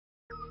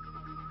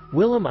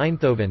Willem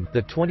Einthoven,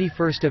 the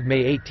 21st of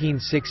May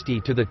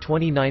 1860 to the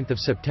 29th of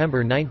September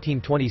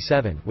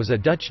 1927, was a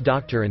Dutch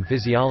doctor and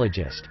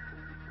physiologist.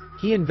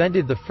 He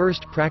invented the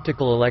first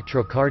practical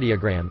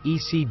electrocardiogram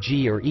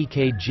 (ECG or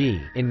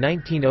EKG) in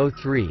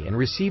 1903 and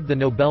received the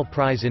Nobel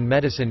Prize in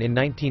Medicine in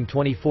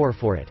 1924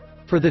 for it,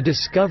 for the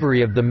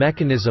discovery of the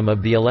mechanism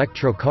of the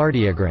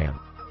electrocardiogram.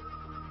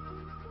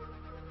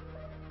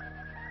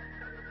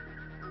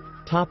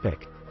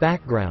 Topic: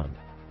 Background.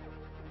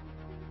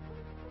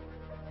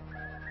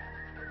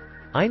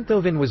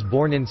 Einthoven was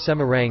born in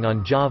Semarang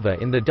on Java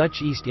in the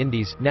Dutch East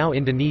Indies, now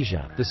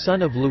Indonesia, the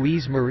son of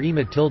Louise Marie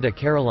Mathilde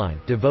Caroline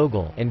de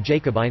Vogel and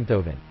Jacob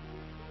Einthoven.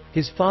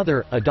 His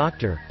father, a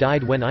doctor,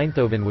 died when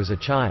Einthoven was a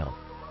child.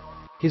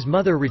 His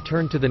mother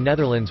returned to the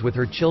Netherlands with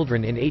her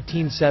children in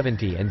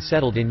 1870 and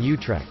settled in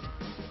Utrecht.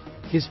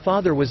 His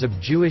father was of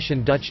Jewish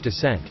and Dutch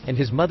descent, and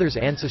his mother's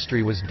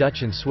ancestry was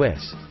Dutch and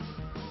Swiss.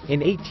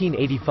 In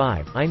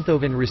 1885,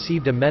 Einthoven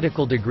received a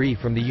medical degree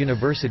from the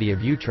University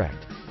of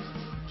Utrecht.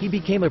 He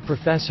became a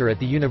professor at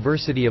the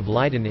University of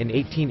Leiden in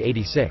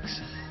 1886.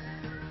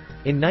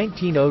 In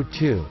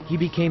 1902, he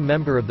became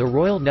member of the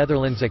Royal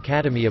Netherlands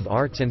Academy of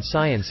Arts and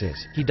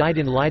Sciences. He died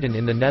in Leiden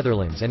in the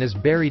Netherlands and is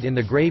buried in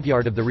the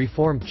graveyard of the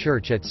Reformed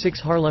Church at 6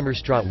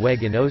 Haarlemmerstraat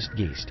Weg in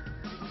Oostgeest.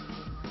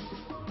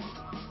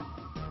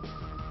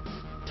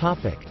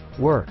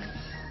 Work.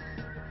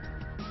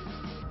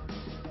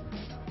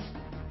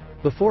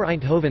 Before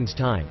Einthoven's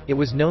time, it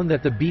was known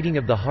that the beating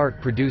of the heart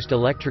produced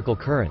electrical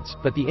currents,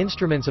 but the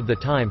instruments of the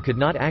time could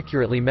not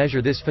accurately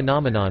measure this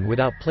phenomenon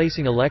without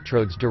placing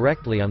electrodes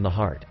directly on the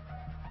heart.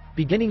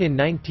 Beginning in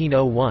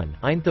 1901,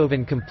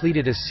 Einthoven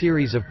completed a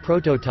series of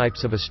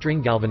prototypes of a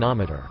string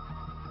galvanometer.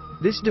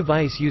 This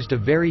device used a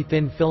very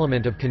thin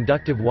filament of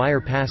conductive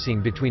wire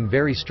passing between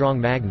very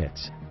strong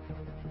magnets.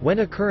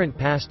 When a current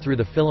passed through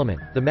the filament,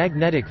 the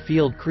magnetic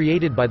field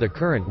created by the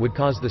current would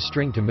cause the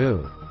string to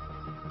move.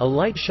 A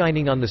light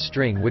shining on the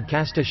string would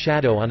cast a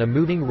shadow on a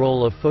moving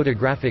roll of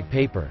photographic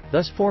paper,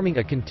 thus forming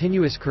a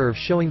continuous curve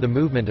showing the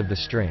movement of the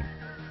string.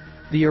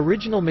 The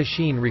original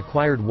machine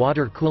required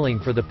water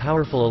cooling for the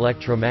powerful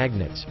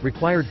electromagnets,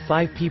 required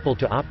 5 people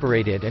to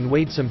operate it and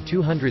weighed some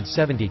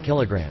 270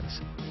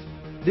 kilograms.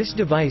 This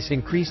device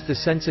increased the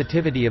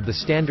sensitivity of the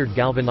standard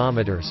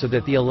galvanometer so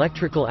that the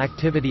electrical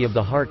activity of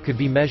the heart could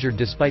be measured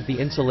despite the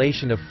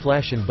insulation of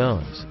flesh and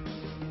bones.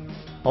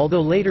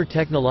 Although later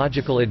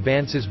technological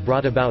advances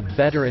brought about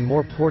better and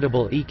more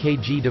portable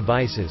EKG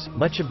devices,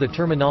 much of the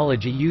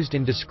terminology used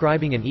in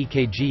describing an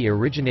EKG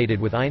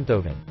originated with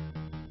Einthoven.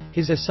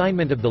 His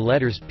assignment of the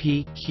letters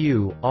P,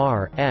 Q,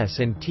 R, S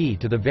and T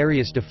to the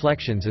various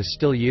deflections is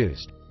still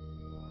used.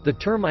 The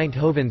term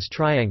Einthoven's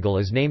triangle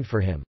is named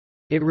for him.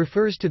 It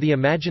refers to the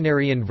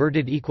imaginary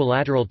inverted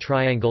equilateral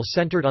triangle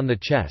centered on the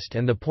chest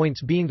and the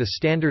points being the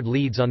standard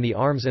leads on the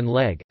arms and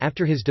leg.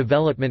 After his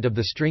development of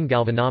the string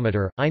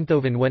galvanometer,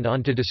 Einthoven went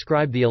on to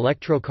describe the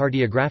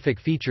electrocardiographic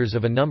features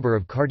of a number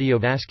of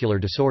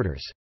cardiovascular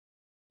disorders.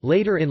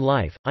 Later in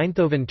life,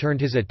 Einthoven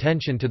turned his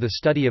attention to the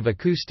study of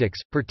acoustics,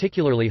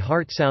 particularly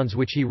heart sounds,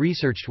 which he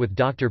researched with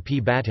Dr.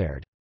 P.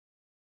 Battaerd.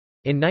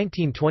 In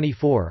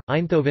 1924,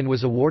 Einthoven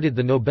was awarded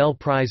the Nobel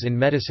Prize in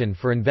Medicine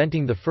for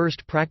inventing the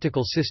first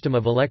practical system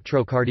of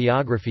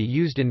electrocardiography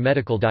used in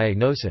medical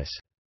diagnosis.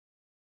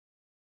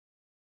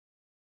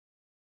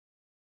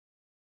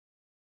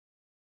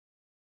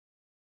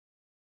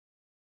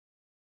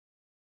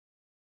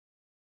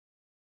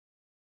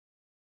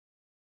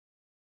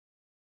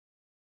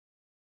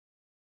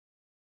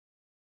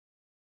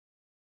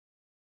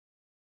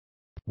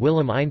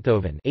 Willem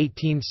Einthoven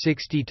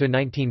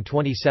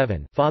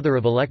 (1860–1927), father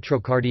of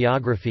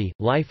electrocardiography,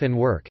 life and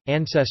work,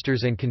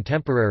 ancestors and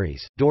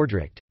contemporaries,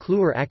 Dordrecht,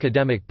 Kluwer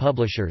Academic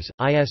Publishers,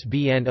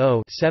 ISBN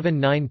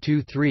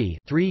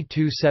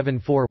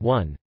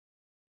 0-7923-3274-1.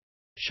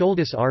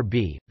 Scholdes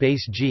R.B.,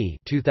 Base G.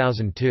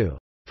 2002.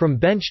 From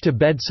Bench to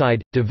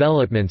Bedside: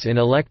 Developments in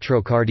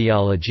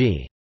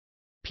Electrocardiology.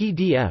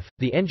 PDF,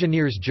 The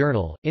Engineers'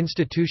 Journal,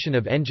 Institution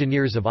of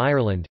Engineers of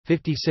Ireland,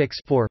 56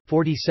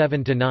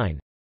 47–9.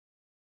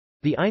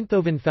 The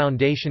Einthoven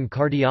Foundation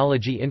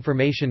Cardiology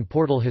Information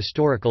Portal.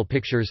 Historical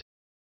pictures.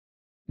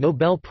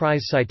 Nobel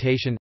Prize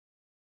citation.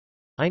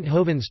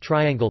 Einthoven's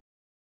triangle.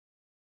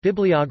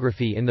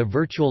 Bibliography in the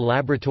virtual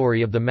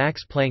laboratory of the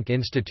Max Planck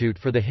Institute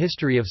for the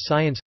History of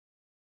Science.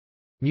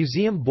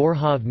 Museum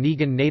Boerhaave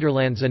Negen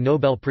Nederlandse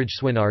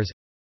Nobelprijswinnaars.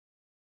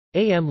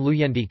 Am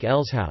Luyendiek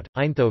Elshout,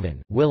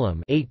 Einthoven,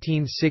 Willem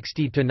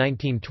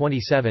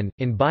 1860–1927,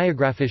 in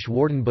Biographisch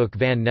Woordenboek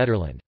van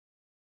Nederland.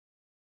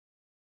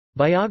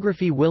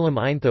 Biography Willem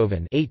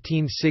Einthoven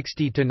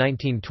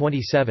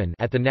 (1860–1927)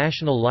 at the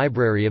National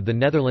Library of the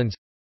Netherlands.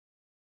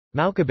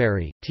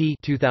 Maukeberry, T.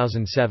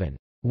 2007.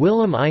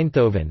 Willem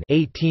Einthoven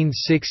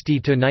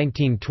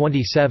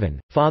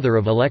 (1860–1927), father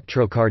of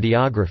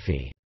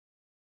electrocardiography.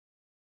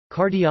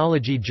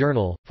 Cardiology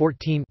Journal,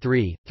 14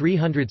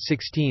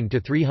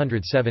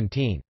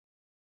 316–317.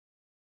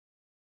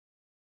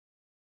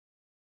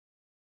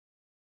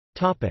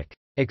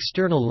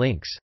 External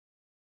links.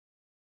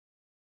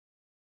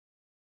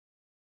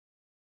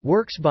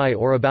 Works by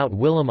or about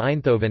Willem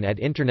Einthoven at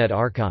Internet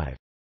Archive.